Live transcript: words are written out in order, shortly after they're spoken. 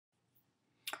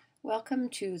Welcome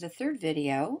to the third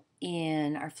video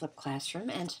in our flipped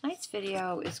classroom, and tonight's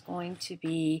video is going to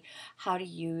be how to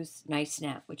use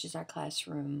Nicenet, which is our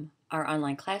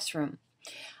online classroom.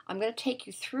 I'm going to take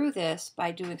you through this by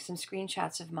doing some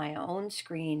screenshots of my own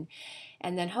screen,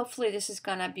 and then hopefully this is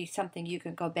going to be something you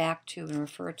can go back to and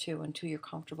refer to until you're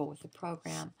comfortable with the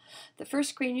program. The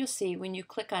first screen you'll see when you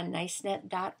click on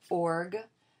Nicenet.org,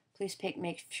 please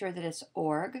make sure that it's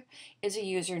org, is a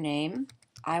username.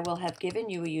 I will have given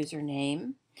you a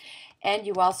username, and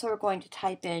you also are going to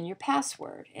type in your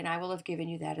password, and I will have given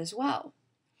you that as well.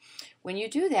 When you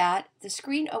do that, the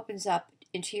screen opens up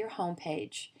into your home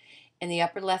page. In the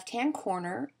upper left-hand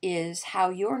corner is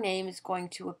how your name is going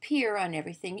to appear on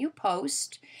everything you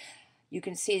post. You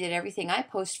can see that everything I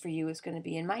post for you is going to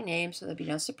be in my name, so there'll be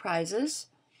no surprises.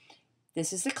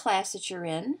 This is the class that you're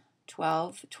in,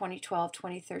 2012,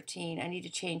 2013. I need to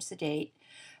change the date.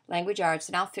 Language Arts,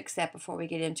 and I'll fix that before we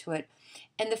get into it.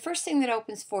 And the first thing that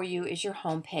opens for you is your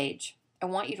home page. I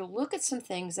want you to look at some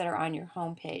things that are on your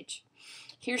home page.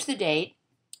 Here's the date,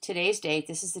 today's date.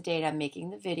 This is the date I'm making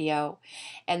the video,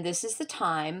 and this is the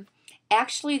time.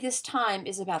 Actually, this time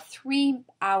is about 3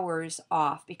 hours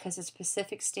off because it's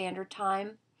Pacific Standard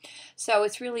Time. So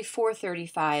it's really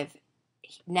 4:35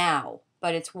 now,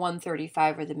 but it's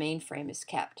 1:35 where the mainframe is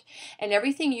kept. And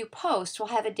everything you post will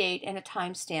have a date and a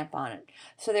timestamp on it.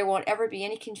 So there won't ever be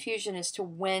any confusion as to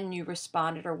when you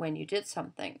responded or when you did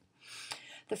something.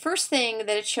 The first thing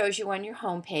that it shows you on your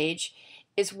home page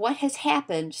is what has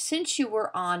happened since you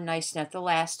were on Nicenet the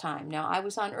last time. Now, I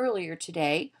was on earlier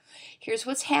today. Here's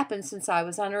what's happened since I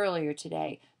was on earlier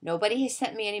today. Nobody has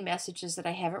sent me any messages that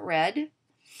I haven't read.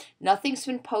 Nothing's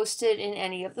been posted in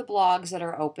any of the blogs that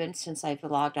are open since I've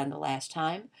logged on the last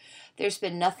time. There's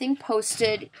been nothing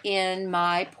posted in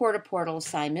my portal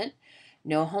assignment.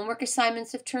 No homework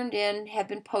assignments have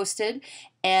been posted,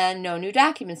 and no new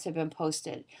documents have been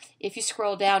posted. If you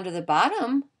scroll down to the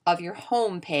bottom of your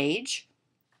home page,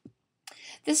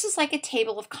 this is like a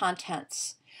table of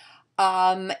contents.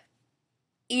 In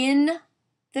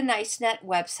the Nicenet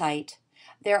website,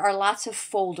 there are lots of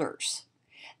folders.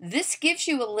 This gives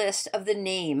you a list of the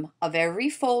name of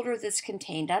every folder that's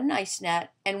contained on Nicenet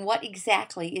and what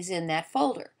exactly is in that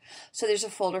folder. So there's a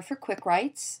folder for quick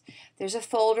writes. There's a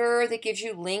folder that gives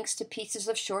you links to pieces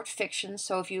of short fiction.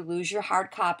 So if you lose your hard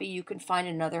copy, you can find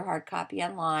another hard copy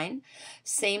online.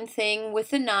 Same thing with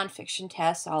the nonfiction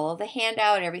tests. All of the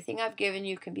handout, everything I've given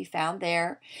you can be found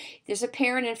there. There's a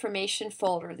parent information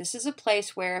folder. This is a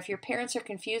place where if your parents are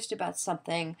confused about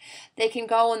something, they can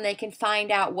go and they can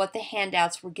find out what the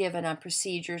handouts were given on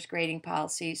procedures, grading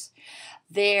policies.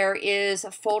 There is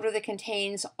a folder that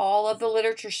contains all of the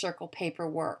Literature Circle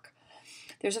paperwork.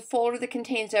 There's a folder that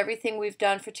contains everything we've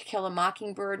done for To Kill a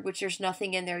Mockingbird, which there's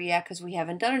nothing in there yet because we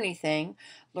haven't done anything.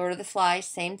 Lord of the Flies,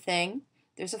 same thing.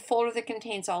 There's a folder that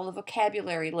contains all the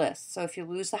vocabulary lists. So if you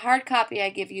lose the hard copy I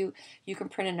give you, you can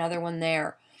print another one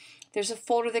there. There's a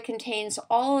folder that contains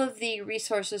all of the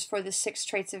resources for the 6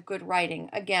 traits of good writing.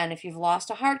 Again, if you've lost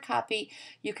a hard copy,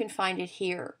 you can find it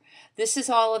here. This is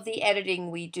all of the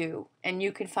editing we do, and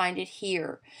you can find it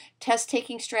here.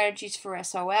 Test-taking strategies for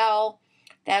SOL,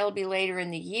 that'll be later in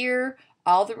the year.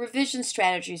 All the revision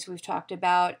strategies we've talked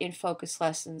about in focus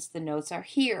lessons, the notes are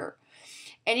here.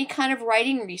 Any kind of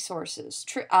writing resources,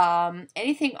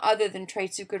 anything other than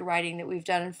traits of good writing that we've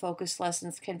done in focus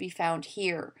lessons can be found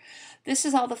here. This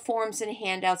is all the forms and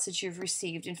handouts that you've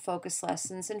received in focus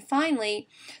lessons. And finally,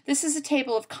 this is a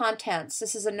table of contents.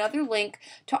 This is another link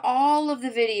to all of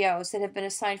the videos that have been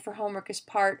assigned for homework as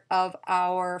part of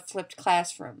our flipped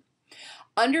classroom.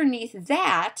 Underneath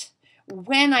that,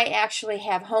 when I actually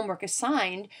have homework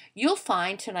assigned, you'll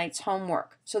find tonight's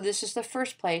homework. So this is the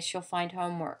first place you'll find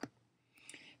homework.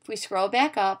 If we scroll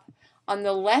back up, on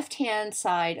the left-hand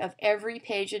side of every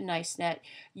page in Nicenet,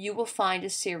 you will find a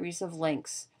series of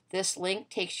links. This link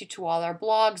takes you to all our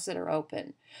blogs that are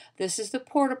open. This is the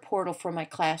portal for my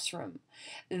classroom.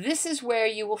 This is where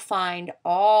you will find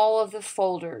all of the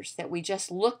folders that we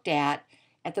just looked at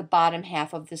the bottom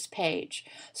half of this page.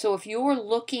 So if you're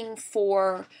looking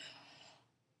for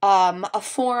a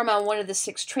form on one of the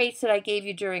 6 traits that I gave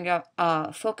you during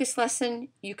a focus lesson,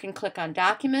 you can click on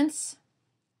Documents.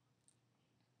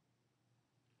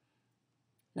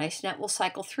 Nicenet will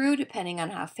cycle through depending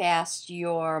on how fast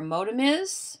your modem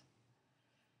is.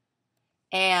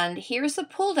 And here's the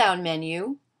pull-down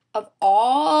menu of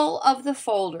all of the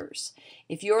folders.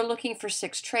 If you're looking for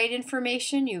 6 trait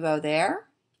information, you go there.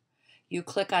 You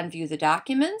click on View the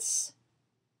Documents.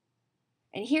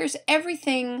 And here's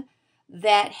everything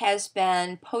that has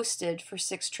been posted for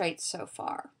 6 traits so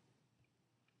far.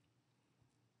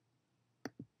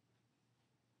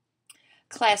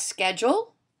 Class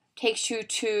schedule takes you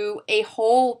to a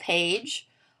whole page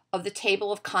of the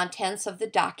table of contents of the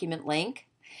document link,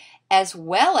 as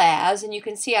well as, and you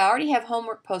can see I already have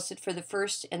homework posted for the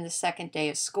first and the second day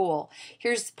of school.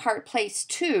 Here's place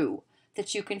 2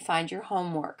 that you can find your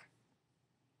homework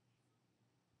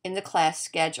in the class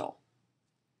schedule.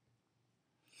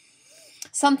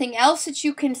 Something else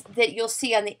that you'll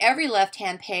see on the every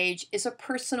left-hand page is a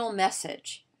personal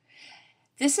message.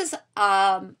 This is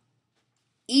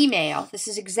email. This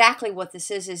is exactly what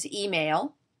this is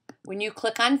email. When you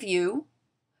click on view,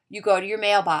 you go to your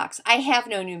mailbox. I have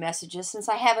no new messages since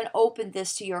I haven't opened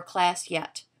this to your class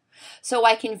yet. So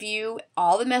I can view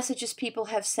all the messages people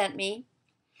have sent me.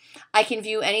 I can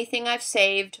view anything I've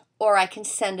saved, or I can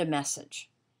send a message.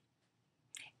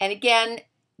 And again,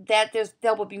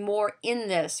 there will be more in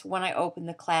this when I open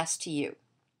the class to you.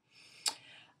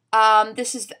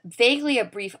 This is vaguely a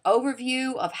brief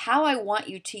overview of how I want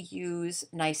you to use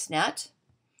Nicenet.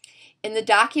 In the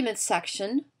Documents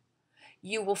section,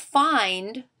 you will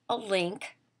find a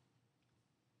link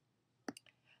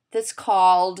that's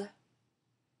called,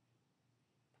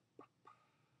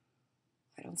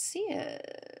 I don't see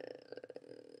it.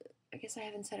 I guess I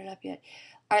haven't set it up yet.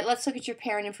 All right, let's look at your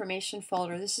parent information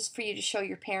folder. This is for you to show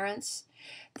your parents.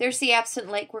 There's the absent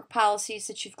late work policies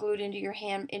that you've glued into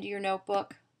your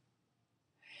notebook.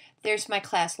 There's my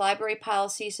class library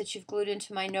policies that you've glued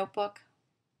into my notebook.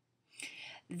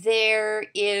 There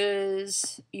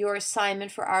is your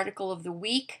assignment for article of the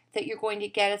week that you're going to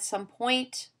get at some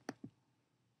point.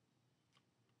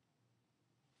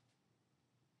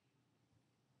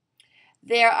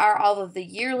 There are all of the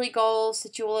yearly goals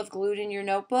that you will have glued in your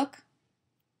notebook,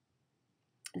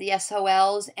 the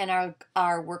SOLs and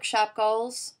our workshop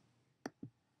goals.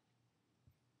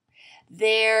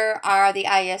 There are the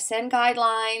ISN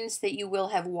guidelines that you will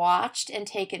have watched and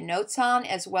taken notes on,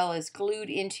 as well as glued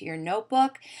into your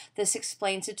notebook. This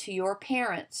explains it to your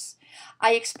parents.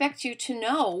 I expect you to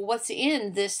know what's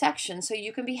in this section so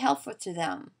you can be helpful to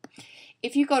them.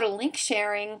 If you go to link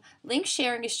sharing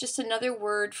is just another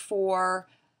word for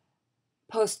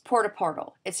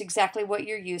portal. It's exactly what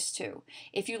you're used to.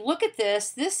 If you look at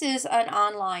this is an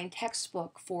online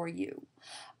textbook for you.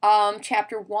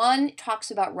 Chapter 1 talks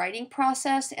about writing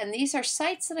process, and these are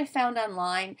sites that I found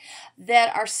online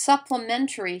that are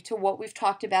supplementary to what we've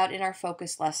talked about in our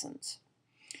focus lessons.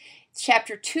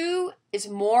 Chapter 2 is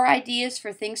more ideas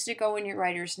for things to go in your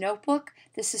writer's notebook.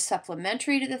 This is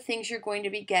supplementary to the things you're going to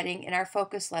be getting in our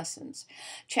focus lessons.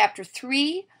 Chapter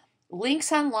 3,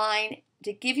 links online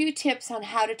to give you tips on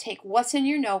how to take what's in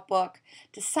your notebook,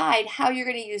 decide how you're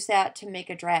going to use that to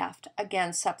make a draft.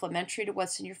 Again, supplementary to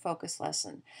what's in your focus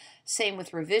lesson. Same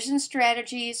with revision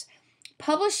strategies.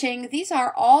 Publishing, these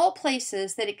are all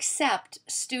places that accept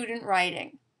student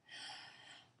writing.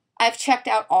 I've checked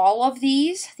out all of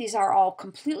these. These are all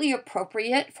completely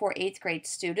appropriate for 8th grade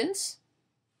students.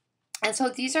 And so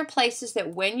these are places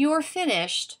that when you're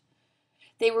finished,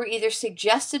 they were either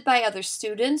suggested by other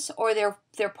students or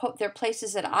they're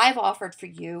places that I've offered for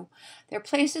you. They're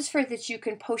places that you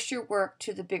can post your work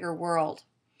to the bigger world.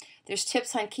 There's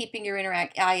tips on keeping your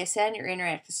ISN, your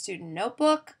interactive student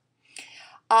notebook.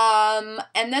 And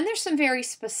then there's some very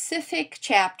specific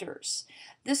chapters.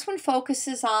 This one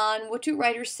focuses on what do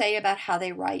writers say about how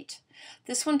they write.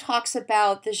 This one talks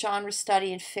about the genre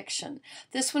study in fiction.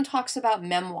 This one talks about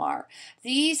memoir.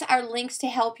 These are links to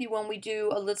help you when we do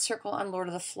a lit circle on Lord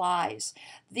of the Flies.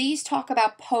 These talk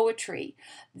about poetry.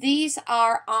 These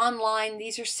are online.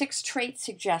 These are 6 trait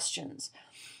suggestions.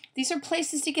 These are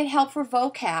places to get help for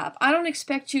vocab. I don't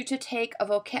expect you to take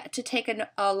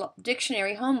a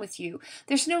dictionary home with you.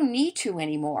 There's no need to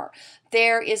anymore.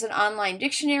 There is an online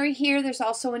dictionary here. There's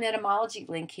also an etymology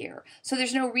link here. So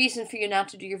there's no reason for you not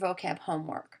to do your vocab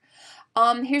homework.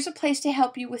 Here's a place to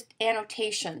help you with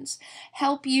annotations.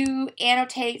 Help you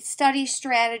annotate study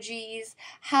strategies,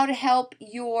 how to help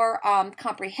your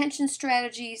comprehension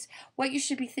strategies, what you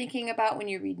should be thinking about when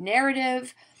you read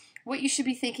narrative, what you should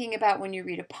be thinking about when you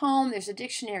read a poem. There's a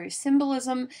dictionary of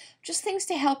symbolism, just things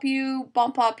to help you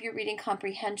bump up your reading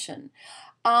comprehension.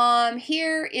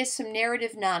 Here is some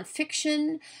narrative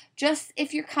nonfiction. Just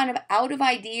if you're kind of out of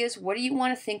ideas, what do you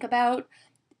want to think about?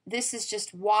 This is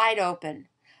just wide open.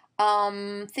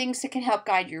 Things that can help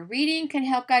guide your reading, can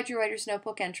help guide your writer's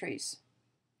notebook entries.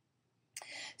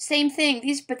 Same thing,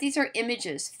 but these are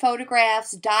images,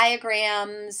 photographs,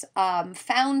 diagrams,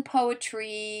 found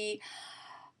poetry.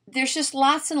 There's just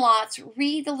lots and lots.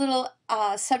 Read the little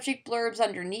subject blurbs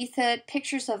underneath it,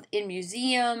 pictures in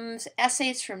museums,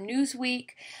 essays from Newsweek,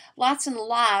 lots and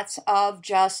lots of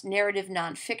just narrative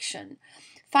nonfiction.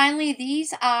 Finally,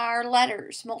 these are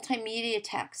letters, multimedia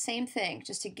text, same thing,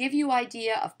 just to give you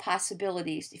idea of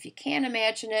possibilities. If you can't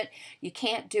imagine it, you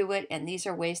can't do it, and these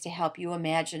are ways to help you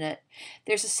imagine it.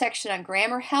 There's a section on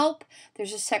grammar help.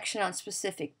 There's a section on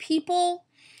specific people.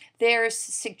 There's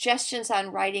suggestions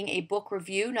on writing a book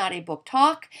review, not a book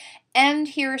talk. And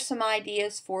here are some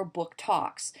ideas for book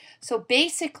talks. So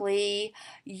basically,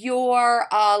 your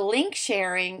link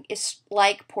sharing is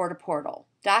like Porta-Portal.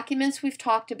 Documents we've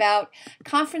talked about.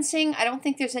 Conferencing, I don't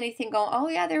think there's anything going. Oh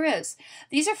yeah, there is.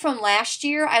 These are from last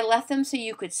year. I left them so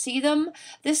you could see them.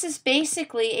 This is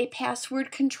basically a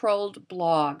password controlled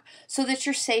blog so that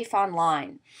you're safe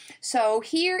online. So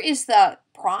here is the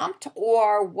prompt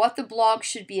or what the blog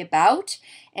should be about,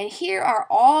 and here are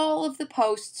all of the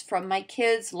posts from my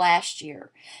kids last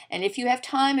year. And if you have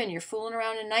time and you're fooling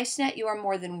around in Nicenet, you are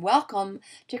more than welcome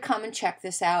to come and check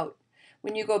this out.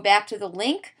 When you go back to the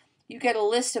link, you get a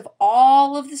list of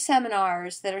all of the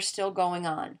seminars that are still going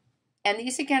on. And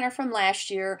these again are from last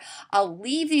year. I'll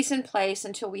leave these in place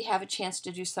until we have a chance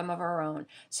to do some of our own,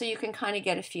 so you can kind of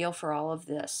get a feel for all of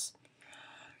this.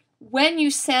 When you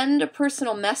send a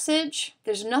personal message,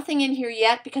 there's nothing in here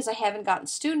yet because I haven't gotten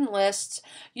student lists.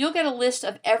 You'll get a list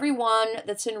of everyone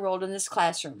that's enrolled in this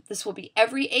classroom. This will be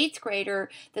every 8th grader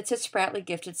that's at Spratly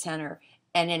Gifted Center.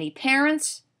 And any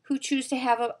parents who choose to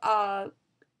have an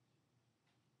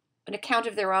account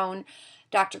of their own,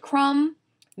 Dr. Crum,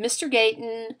 Mr.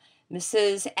 Gayton,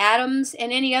 Mrs. Adams,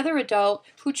 and any other adult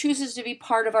who chooses to be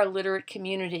part of our literate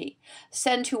community.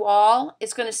 Send to all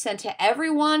is going to send to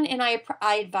everyone, and I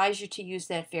advise you to use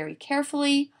that very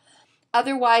carefully.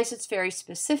 Otherwise, it's very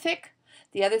specific.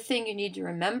 The other thing you need to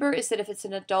remember is that if it's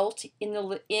an adult in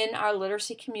our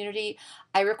literacy community,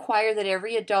 I require that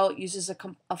every adult uses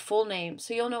a full name,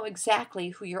 so you'll know exactly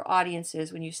who your audience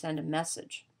is when you send a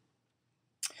message.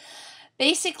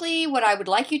 Basically, what I would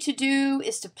like you to do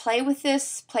is to play with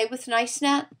this, play with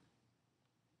Nicenet.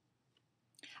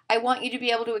 I want you to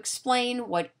be able to explain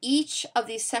what each of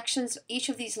these sections, each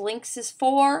of these links is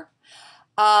for.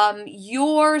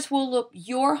 Your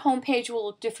homepage will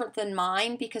look different than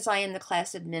mine because I am the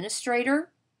class administrator.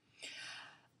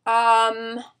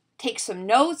 Take some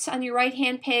notes on your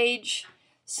right-hand page,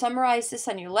 summarize this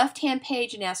on your left-hand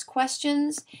page and ask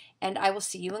questions, and I will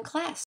see you in class.